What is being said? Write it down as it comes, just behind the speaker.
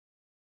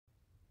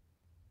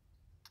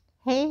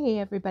Hey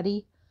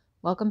everybody,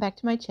 welcome back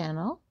to my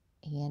channel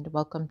and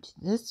welcome to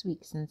this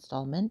week's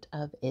installment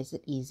of Is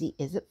It Easy,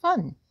 Is It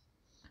Fun?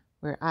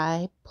 Where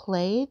I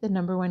play the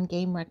 #1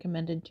 game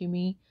recommended to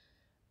me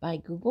by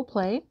Google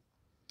Play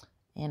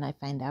and I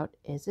find out,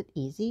 is it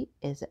easy,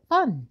 is it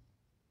fun?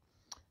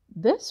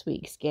 This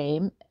week's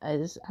game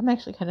is, I'm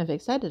actually kind of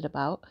excited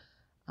about.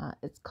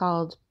 It's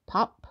called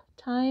Pop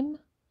Time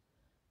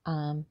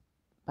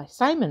by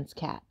Simon's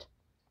Cat.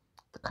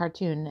 The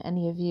cartoon.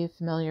 Any of you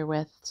familiar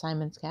with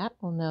Simon's Cat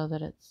will know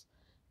that it's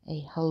a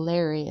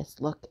hilarious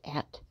look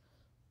at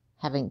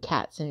having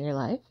cats in your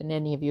life, and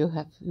any of you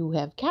who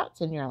have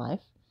cats in your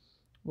life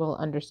will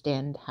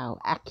understand how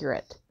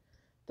accurate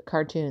the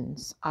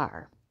cartoons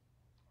are.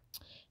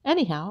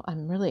 Anyhow,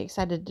 I'm really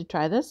excited to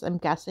try this. I'm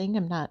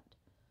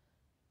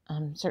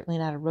certainly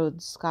not a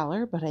Rhodes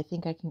Scholar, but I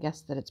think I can guess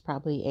that it's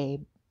probably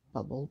a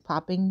bubble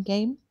popping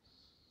game.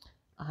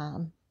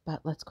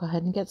 But let's go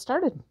ahead and get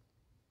started.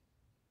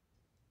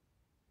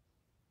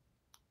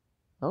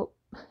 Oh.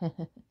 All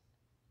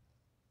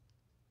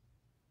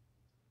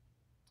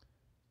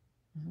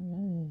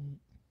right.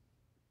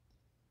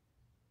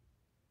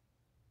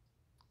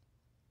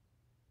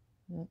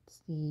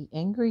 That's the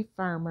angry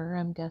farmer,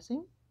 I'm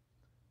guessing.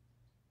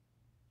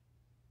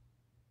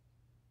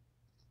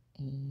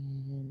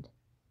 And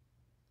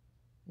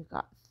we've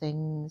got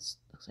things,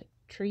 looks like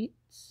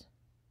treats,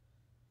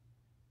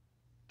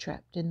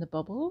 trapped in the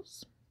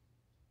bubbles.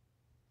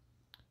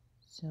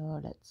 So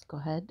let's go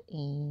ahead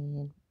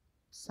and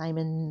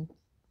Simon,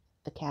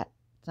 the cat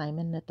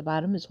Simon at the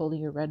bottom is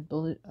holding a red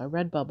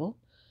bubble.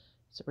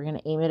 So we're going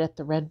to aim it at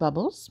the red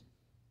bubbles.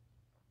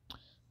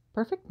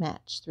 Perfect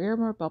match. Match 3 or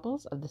more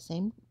bubbles of the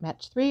same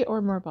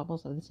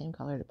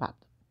color to pop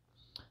them.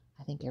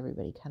 I think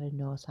everybody kind of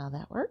knows how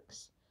that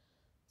works.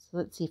 So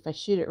let's see, if I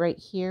shoot it right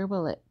here,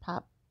 will it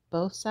pop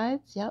both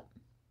sides? Yep.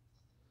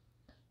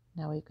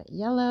 Now we've got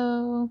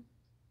yellow.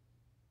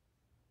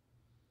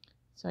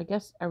 So I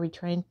guess, are we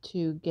trying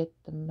to get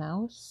the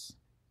mouse?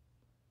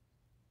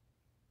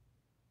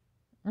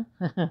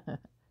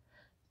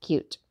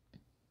 Cute.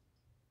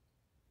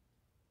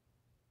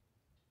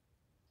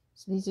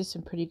 So these are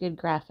some pretty good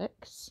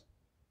graphics.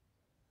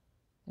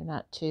 They're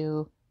not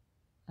too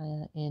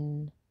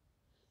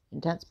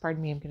intense.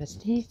 Pardon me, I'm going to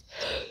sneeze.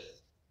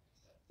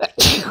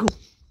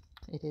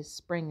 It is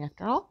spring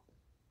after all.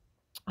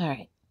 All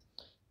right.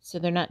 So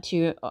they're not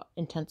too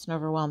intense and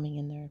overwhelming,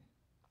 and they're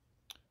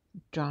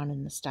drawn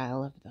in the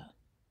style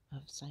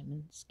of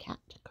Simon's Cat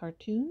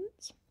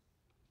cartoons.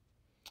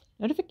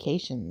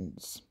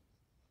 Notifications.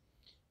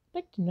 I'd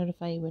like to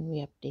notify you when we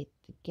update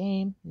the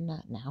game.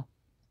 Not now.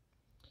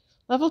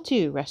 Level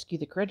 2, rescue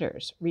the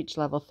critters. Reach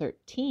level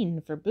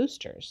 13 for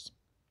boosters.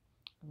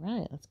 All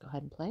right, let's go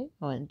ahead and play.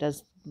 Oh, and it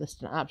does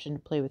list an option to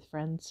play with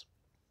friends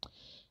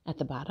at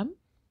the bottom.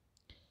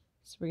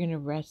 So we're going to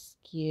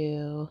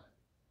rescue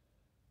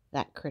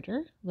that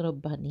critter, little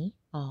bunny.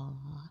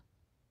 Aww.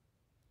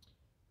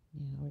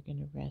 Now we're going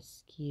to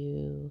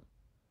rescue...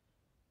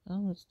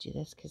 Oh, let's do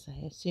this because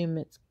I assume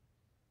it's...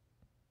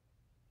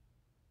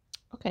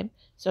 Okay,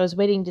 so I was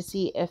waiting to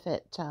see if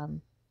it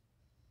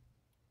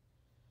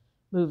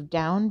moved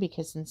down,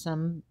 because in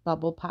some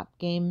bubble pop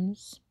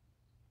games...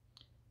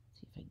 Let's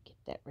see if I can get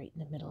that right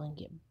in the middle and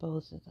get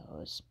both of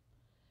those.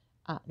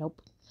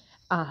 Nope.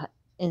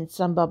 In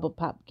some bubble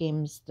pop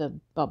games, the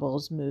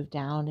bubbles move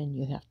down and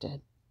you have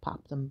to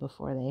pop them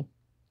before they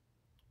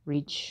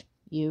reach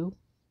you,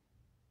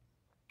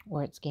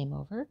 or it's game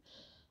over.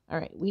 All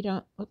right, we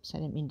don't... Oops, I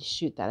didn't mean to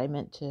shoot that. I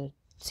meant to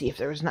see if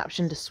there was an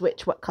option to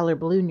switch what color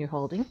balloon you're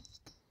holding,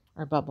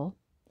 or bubble.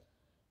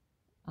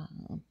 So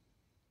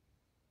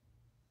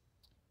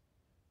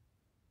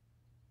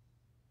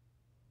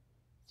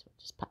we'll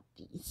just pop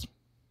these.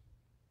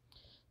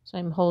 So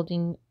I'm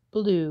holding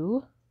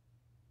blue.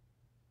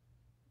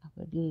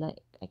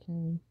 I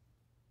can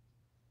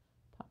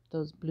pop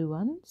those blue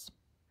ones.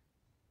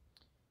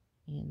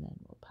 And then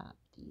we'll pop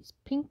these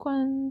pink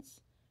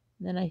ones.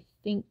 And then I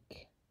think,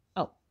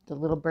 oh, the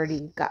little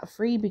birdie got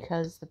free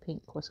because the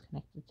pink was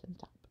connected to the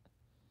top.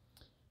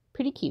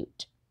 Pretty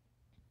cute.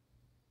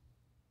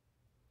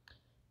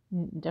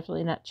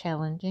 Definitely not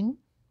challenging.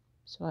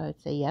 So I would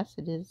say yes,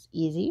 it is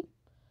easy.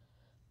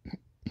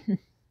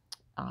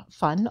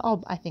 Fun.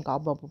 I think all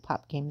bubble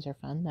pop games are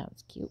fun. That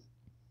was cute.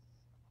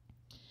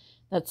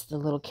 That's the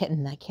little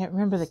kitten. I can't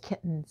remember the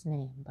kitten's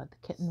name, but the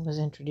kitten was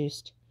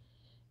introduced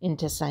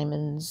into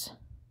Simon's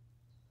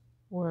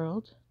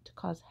world to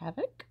cause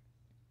havoc,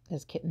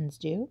 as kittens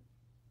do.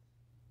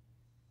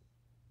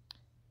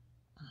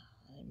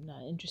 I'm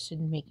not interested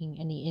in making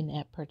any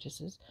in-app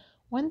purchases.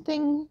 One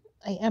thing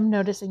I am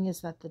noticing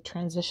is that the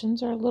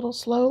transitions are a little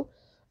slow.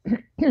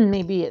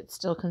 Maybe it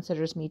still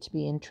considers me to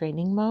be in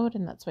training mode,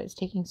 and that's why it's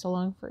taking so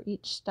long for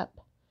each step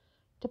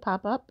to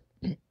pop up.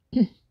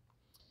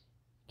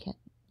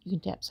 You can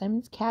tap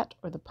Simon's Cat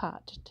or the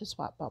pot to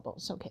swap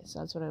bubbles. Okay, so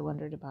that's what I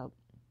wondered about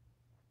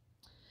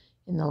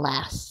in the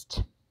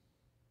last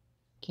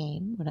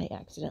game when I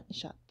accidentally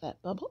shot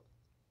that bubble.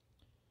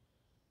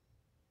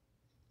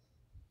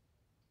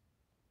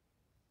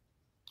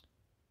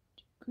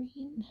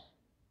 green.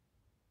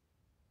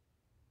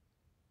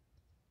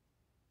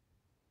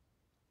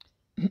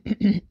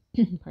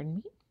 Pardon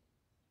me.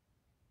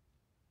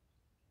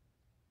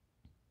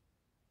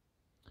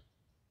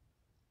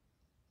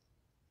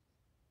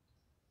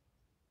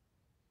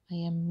 I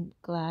am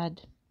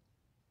glad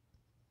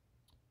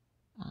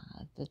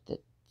that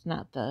it's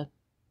not the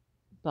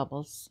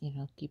bubbles,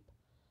 keep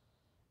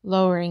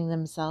lowering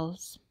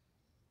themselves.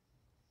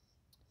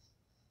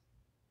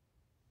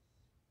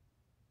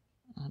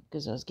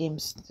 Because those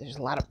games, there's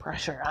a lot of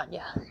pressure on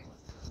you.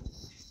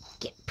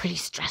 Get pretty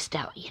stressed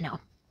out,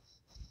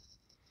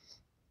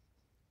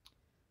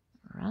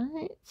 All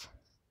right.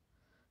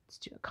 Let's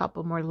do a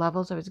couple more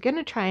levels. I was going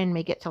to try and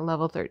make it to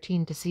level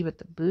 13 to see what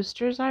the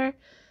boosters are,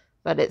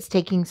 but it's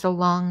taking so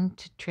long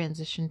to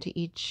transition to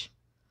each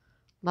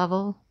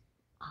level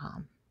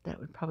that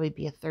would probably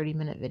be a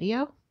 30-minute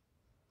video.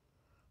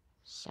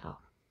 So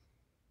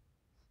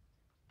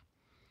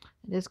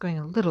it is going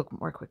a little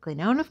more quickly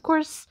now. And of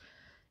course,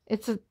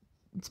 it's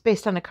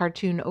based on a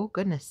cartoon. Oh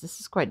goodness, this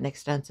is quite an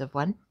extensive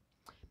one.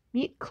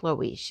 Meet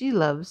Chloe. She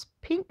loves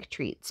pink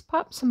treats.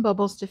 Pop some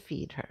bubbles to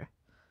feed her.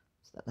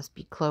 So that must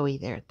be Chloe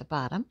there at the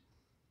bottom.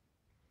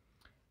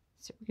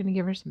 So we're going to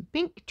give her some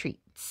pink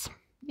treats.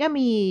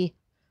 Yummy.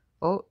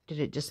 Oh, did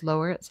it just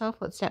lower itself?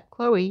 Let's tap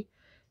Chloe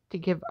to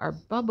give our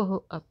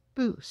bubble a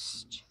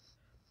boost.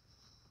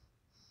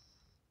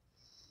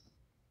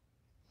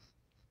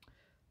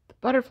 The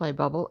butterfly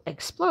bubble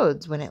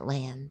explodes when it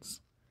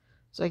lands.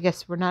 So I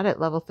guess we're not at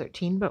level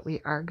 13, but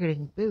we are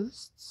getting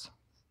boosts.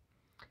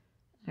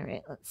 All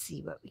right, let's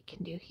see what we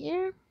can do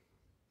here.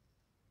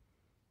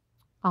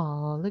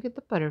 Oh, look at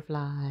the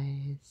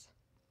butterflies.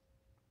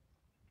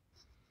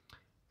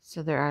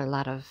 So there are a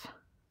lot of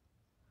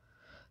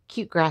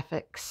cute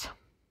graphics,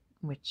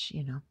 which,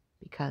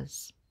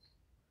 because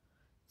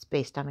it's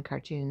based on a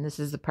cartoon. This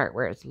is the part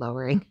where it's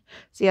lowering.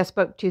 See, I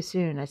spoke too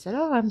soon. I said,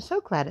 oh, I'm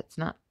so glad it's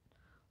not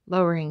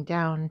lowering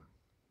down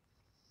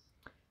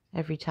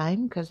every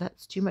time because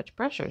that's too much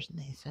pressure. And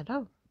they said,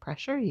 oh,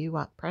 pressure? You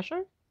want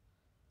pressure?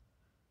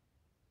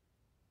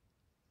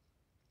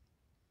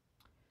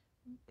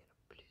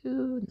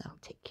 Blue, and that'll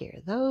take care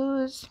of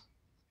those.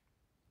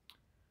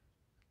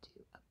 Do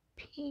a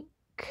pink,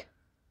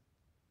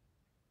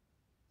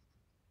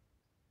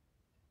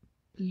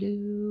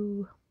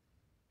 blue.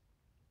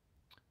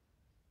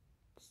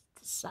 Let's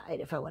decide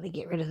if I want to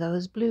get rid of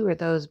those blue or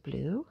those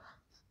blue.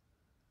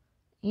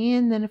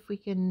 And then if we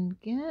can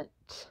get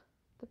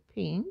the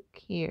pink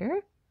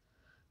here,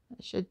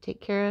 that should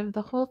take care of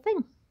the whole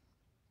thing.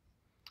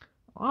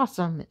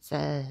 Awesome, it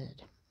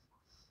said.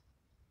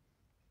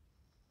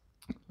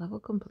 Level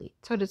complete.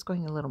 So it is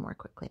going a little more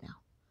quickly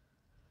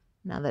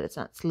now that it's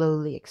not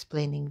slowly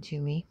explaining to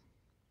me.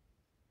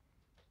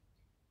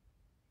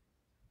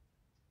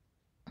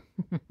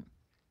 He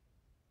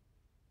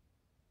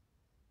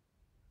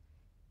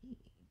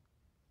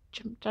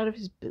jumped out of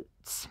his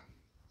boots.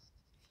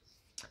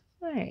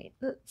 All right,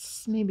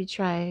 let's maybe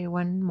try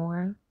one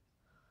more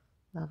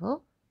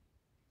level.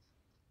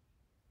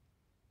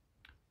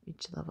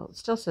 Reach level. It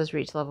still says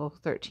reach level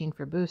 13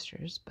 for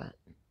boosters, but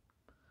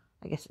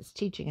I guess it's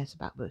teaching us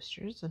about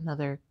boosters.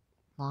 Another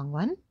long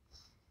one.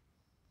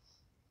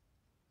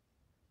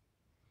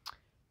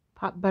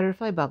 Pop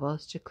butterfly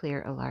bubbles to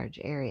clear a large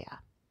area.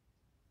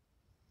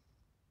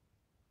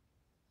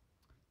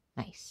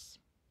 Nice.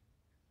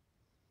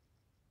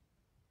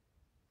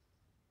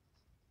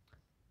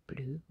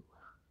 Blue.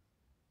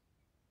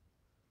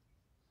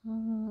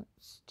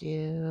 Let's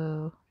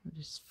do, we'll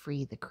just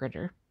free the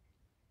critter.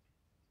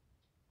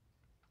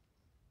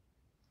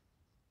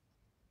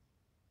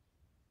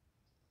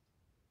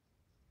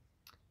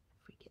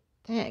 If we get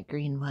that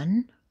green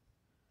one,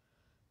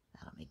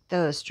 that'll make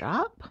those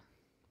drop.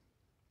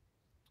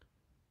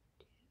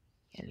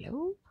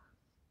 Yellow.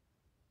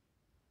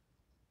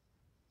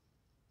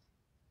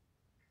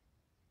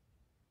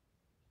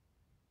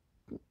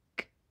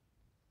 Pink.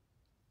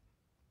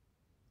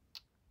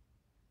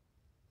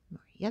 More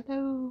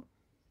yellow.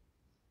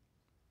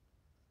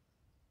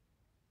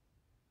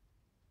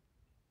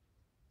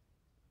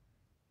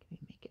 Can we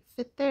make it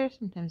fit there?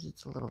 Sometimes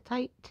it's a little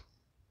tight.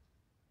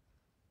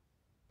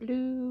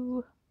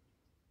 Blue.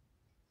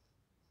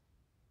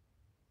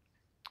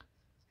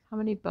 How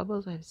many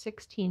bubbles? I have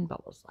 16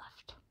 bubbles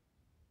left.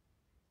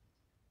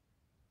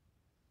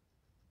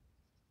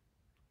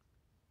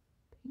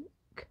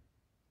 Pink.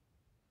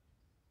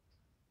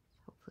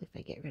 Hopefully if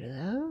I get rid of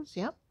those,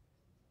 yep.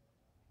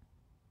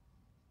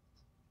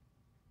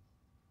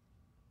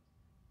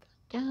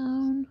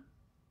 Down.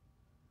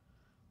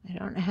 I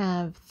don't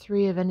have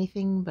 3 of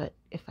anything, but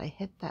if I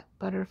hit that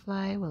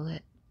butterfly, will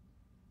it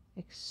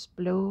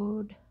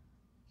explode?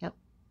 Yep.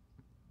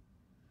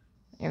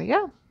 There we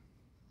go.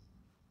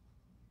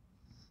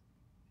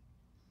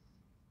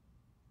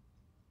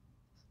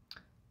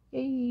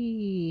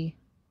 Yay.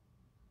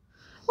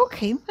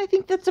 Okay, I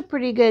think that's a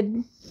pretty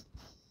good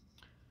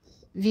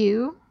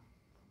view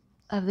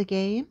of the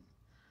game.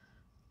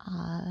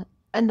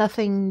 And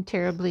nothing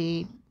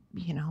terribly,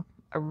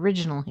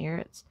 original here.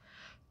 It's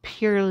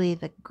purely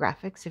the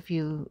graphics. If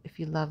you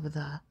love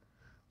the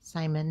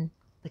Simon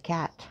the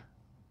Cat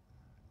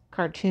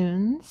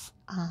cartoons,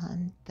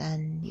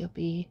 then you'll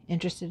be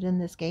interested in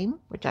this game,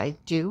 which I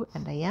do,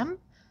 and I am.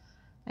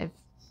 I have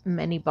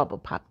many Bubble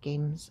Pop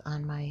games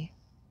on my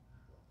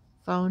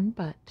phone,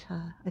 but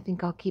I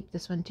think I'll keep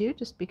this one too,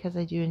 just because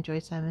I do enjoy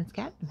Simon's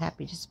Cat. I'm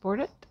happy to support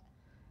it,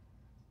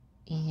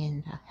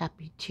 and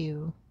happy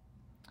to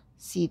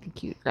see the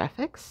cute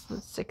graphics.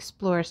 Let's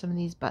explore some of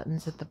these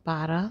buttons at the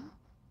bottom.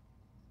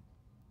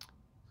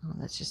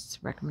 That's just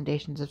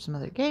recommendations of some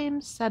other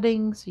games.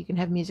 Settings, so you can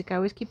have music. I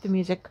always keep the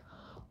music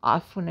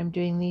off when I'm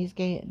doing these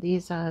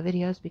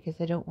videos because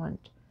I don't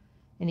want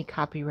any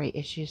copyright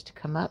issues to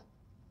come up.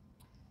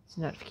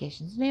 So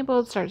notifications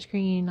enabled, start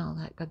screen, all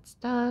that good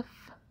stuff.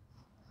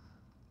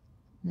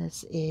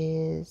 This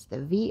is the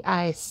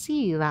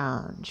VIC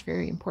Lounge,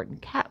 very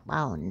important cat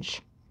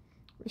lounge.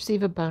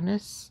 Receive a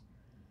bonus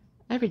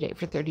every day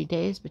for 30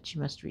 days, but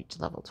you must reach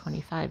level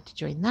 25 to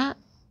join that.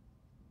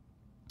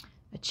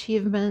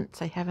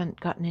 Achievements, I haven't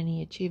gotten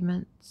any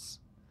achievements.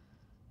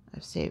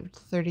 I've saved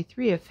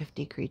 33 of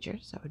 50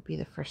 creatures. That would be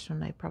the first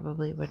one I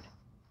probably would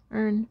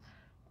earn.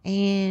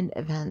 And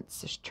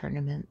events, there's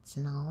tournaments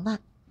and all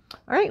that.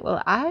 Alright,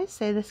 well, I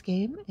say this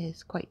game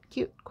is quite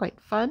cute, quite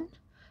fun.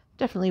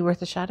 Definitely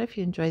worth a shot if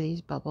you enjoy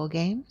these bubble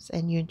games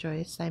and you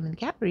enjoy Simon the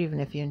Cat, or even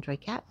if you enjoy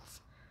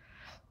cats.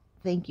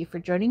 Thank you for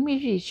joining me.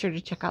 Be sure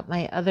to check out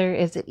my other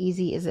Is It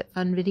Easy, Is It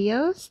Fun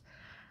videos.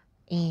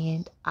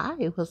 And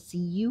I will see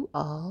you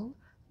all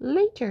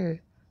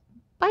later.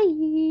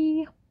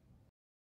 Bye.